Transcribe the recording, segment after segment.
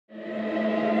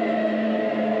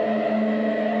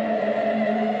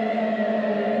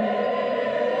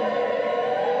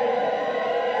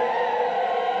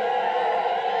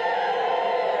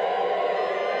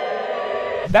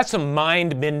That's some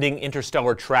mind-bending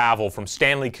interstellar travel from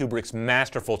Stanley Kubrick's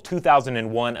masterful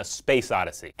 2001 A Space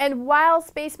Odyssey. And while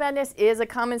space madness is a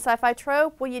common sci-fi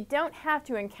trope, well, you don't have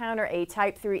to encounter a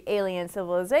Type 3 alien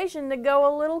civilization to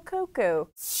go a little cuckoo.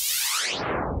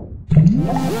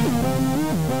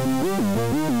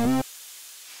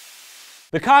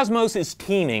 The cosmos is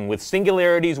teeming with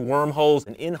singularities, wormholes,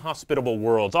 and inhospitable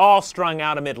worlds, all strung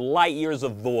out amid light years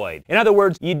of void. In other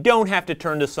words, you don't have to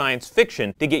turn to science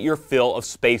fiction to get your fill of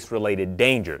space-related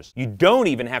dangers. You don't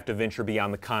even have to venture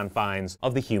beyond the confines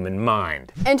of the human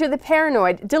mind. Enter the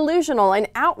paranoid, delusional, and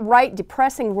outright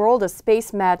depressing world of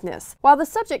space madness. While the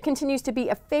subject continues to be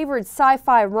a favored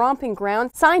sci-fi romping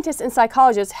ground, scientists and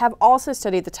psychologists have also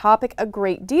studied the topic a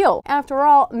great deal. After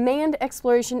all, manned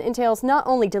exploration entails not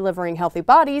only delivering healthy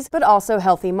bodies, but also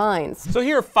healthy minds. So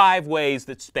here are 5 ways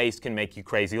that space can make you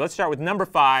crazy. Let's start with number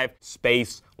 5,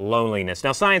 space loneliness.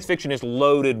 Now, science fiction is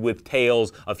loaded with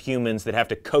tales of humans that have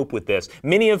to cope with this,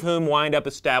 many of whom wind up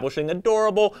establishing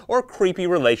adorable or creepy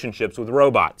relationships with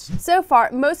robots. So far,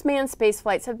 most manned space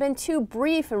flights have been too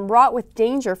brief and wrought with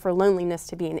danger for loneliness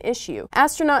to be an issue.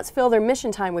 Astronauts fill their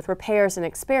mission time with repairs and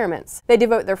experiments. They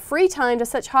devote their free time to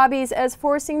such hobbies as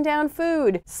forcing down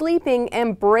food, sleeping,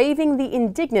 and braving the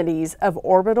indignities of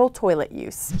orbital toilet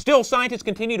use. Still, scientists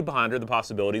continue to ponder the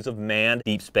possibilities of manned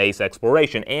deep space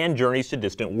exploration and journeys to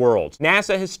distant worlds.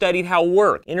 NASA has studied how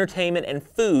work, entertainment, and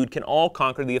food can all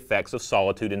conquer the effects of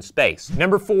solitude in space.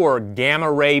 Number 4,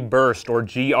 gamma ray burst, or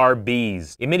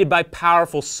GRBs. Emitted by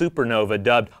powerful supernova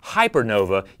dubbed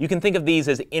hypernova, you can think of these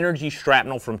as energy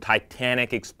shrapnel from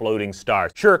titanic exploding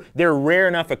stars. Sure, they're rare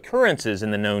enough occurrences in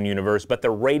the known universe, but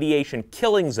the radiation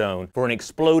killing zone for an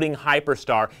exploding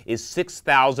hyperstar is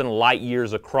 6,000 light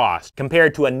years across,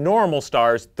 compared to a normal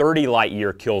star's 30 light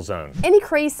year kill zone. Any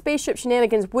crazed spaceship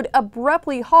shenanigans would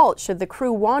abruptly halt should the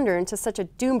crew wander into such a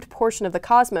doomed portion of the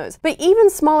cosmos. But even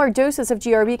smaller doses of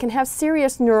GRB can have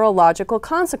serious neurological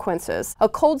consequences. A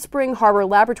Cold Spring Harbor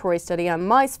laboratory study on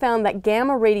mice found that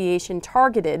gamma radiation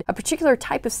targeted a particular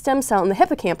type of stem cell in the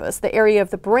hippocampus, the area of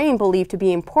the brain believed to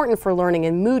be important for learning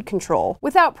and mood control.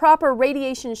 Without proper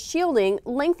radiation shielding,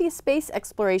 lengthy space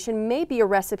exploration may be a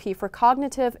recipe for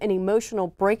cognitive and emotional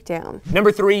breakdown.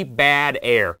 Number 3, bad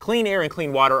air. Clean air and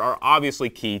clean water are obviously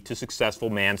key to successful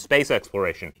manned space exploration.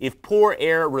 If poor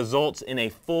air results in a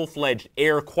full-fledged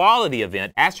air quality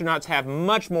event, astronauts have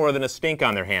much more than a stink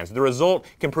on their hands. The result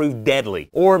can prove deadly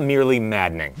or merely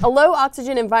maddening. A low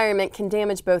oxygen environment can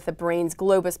damage both the brain's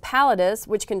globus pallidus,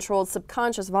 which controls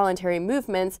subconscious voluntary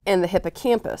movements, and the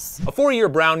hippocampus. A 4-year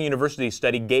Brown University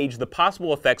study gauged the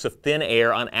possible effects of thin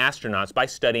air on astronauts by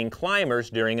studying climbers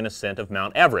during an ascent of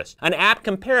Mount Everest, an apt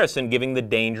comparison given the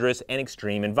dangerous and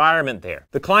extreme environment there.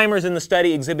 The climbers in the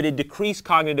study exhibited decreased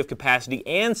cognitive capacity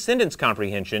and sentence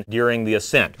comprehension during the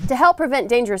ascent. To help prevent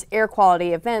dangerous air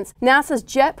quality events, NASA's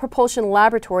Jet Propulsion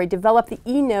Laboratory developed the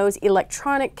eNose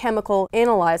electronic chemical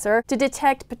analyzer to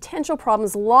detect potential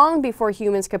problems long before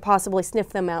humans could possibly sniff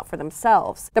them out for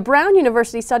themselves. The Brown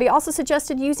University study also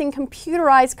suggested using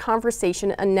computerized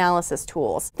conversation analysis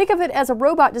tools. Think of it as a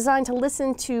robot designed to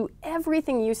listen to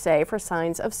everything you say for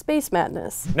signs of space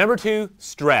madness. Number 2,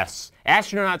 stress.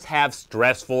 Astronauts have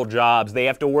stressful jobs. They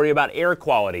have to worry about air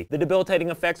quality, the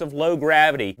debilitating effects of low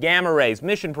gravity, gamma rays,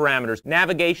 mission parameters,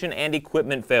 navigation, and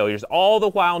equipment failures, all the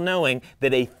while knowing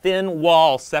that a thin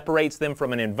wall separates them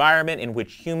from an environment in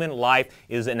which human life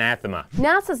is anathema.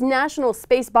 NASA's National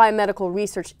Space Biomedical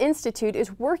Research Institute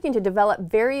is working to develop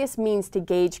various means to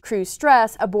gauge crew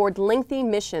stress aboard lengthy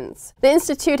missions. The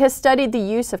institute has studied the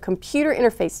use of computer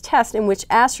interface tests in which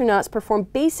astronauts perform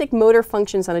basic motor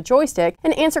functions on a joystick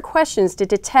and answer questions to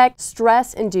detect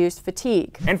stress-induced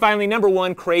fatigue. And finally, number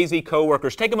 1, crazy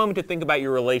coworkers. Take a moment to think about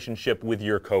your relationship with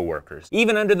your coworkers.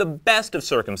 Even under the best of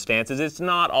circumstances, it's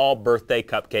not all birthday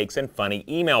cupcakes and funny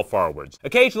email forwards.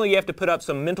 Occasionally, you have to put up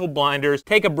some mental blinders,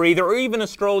 take a breather, or even a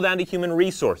stroll down to human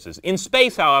resources. In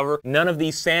space, however, none of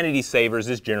these sanity savers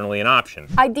is generally an option.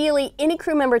 Ideally, any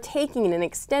crew member taking an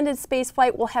extended space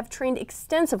flight will have trained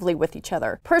extensively with each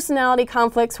other. Personality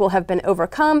conflicts will have been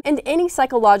overcome, and any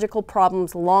psychological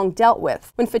problems long dealt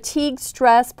with. When fatigue,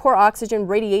 stress, poor oxygen,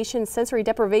 radiation, sensory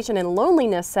deprivation, and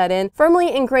loneliness set in,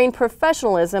 firmly ingrained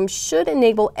professionalism should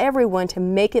enable everyone to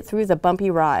make it through the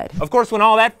bumpy ride. Of course, when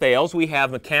all that fails, we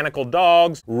have mechanical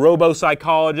dogs,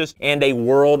 robo-psychologists, and a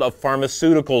world of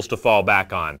pharmaceuticals to fall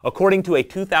back on. According to a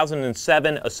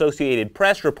 2007 Associated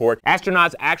Press report,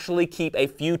 astronauts actually keep a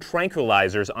few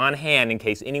tranquilizers on hand in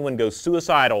case anyone goes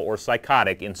suicidal or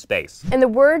psychotic in space. In the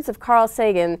words of Carl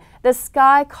Sagan, the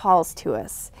sky calls to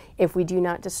us. If we do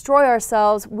not destroy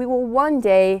ourselves, we will one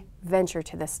day venture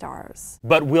to the stars.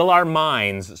 But will our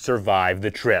minds survive the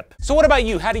trip? So what about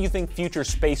you? How do you think future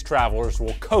space travelers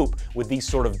will cope with these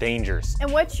sort of dangers?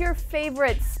 And what's your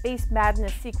favorite space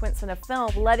madness sequence in a film?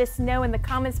 Let us know in the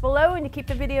comments below, and to keep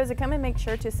the videos coming, make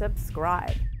sure to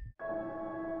subscribe.